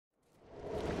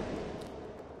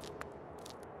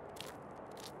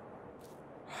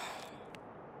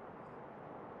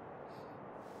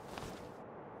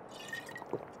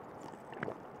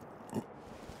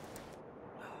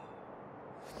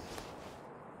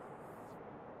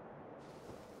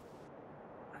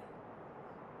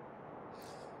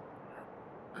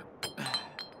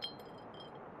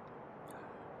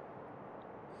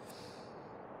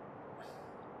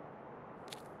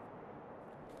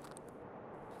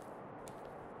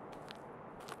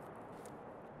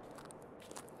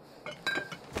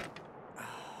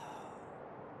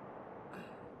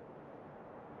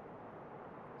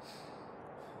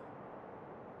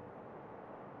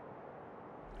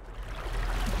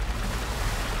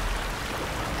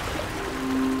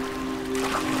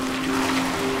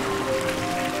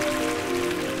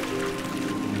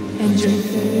And your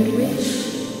third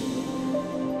wish?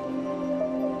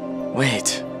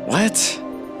 Wait, what?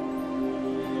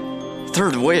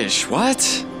 Third wish,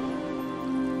 what?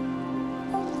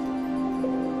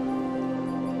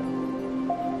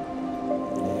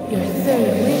 Your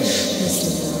third wish,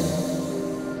 Mr.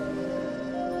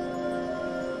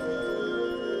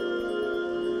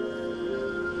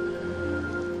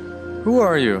 Who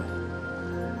are you?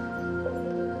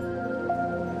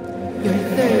 Your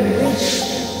third wish,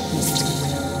 Mr.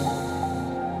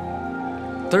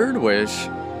 Third wish?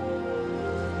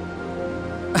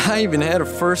 I even had a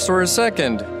first or a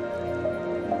second.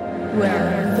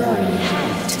 Well, you've already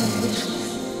had 2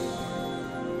 wishes.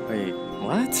 Wait,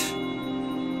 what?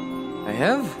 I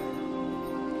have?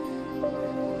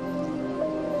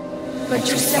 But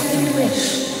your second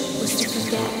wish was to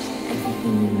forget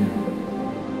everything you know.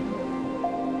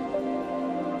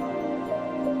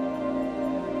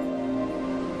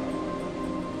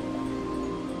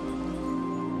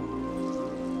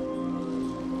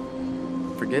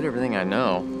 Forget everything I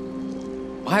know.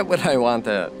 Why would I want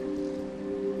that?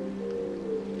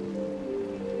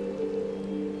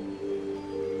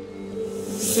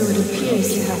 So it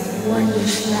appears you have 1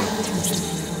 wish left, Mr.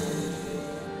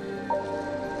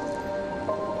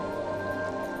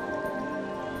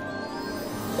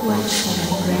 What shall I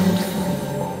grant for you?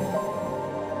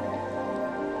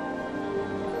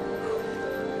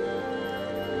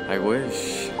 I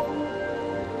wish.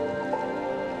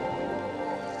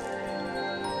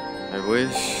 I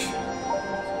wish.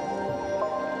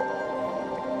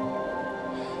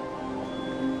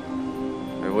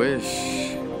 I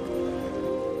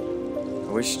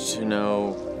wish to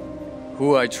know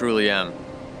who I truly am.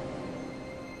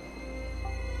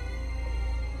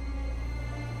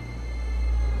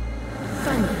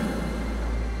 Funny.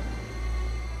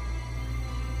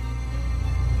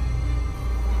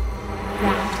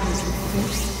 That was your first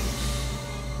wish.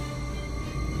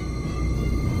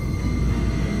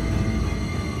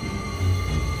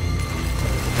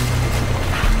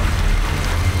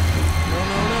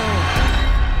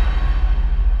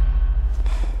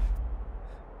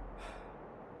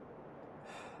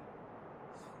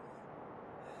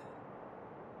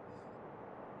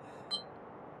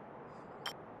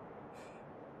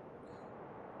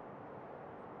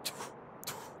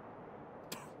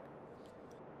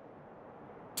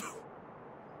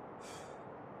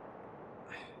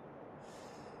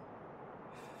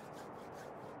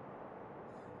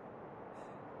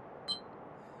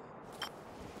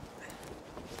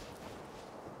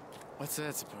 What's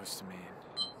that supposed to mean?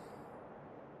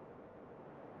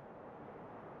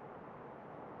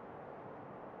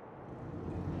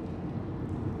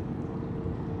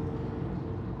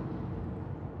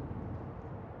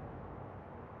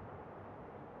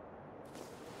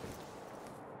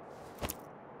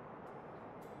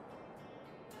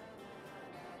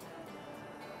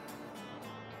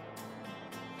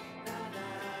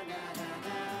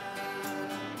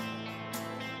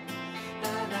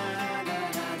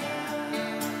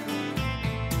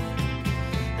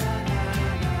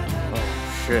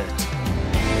 Shit.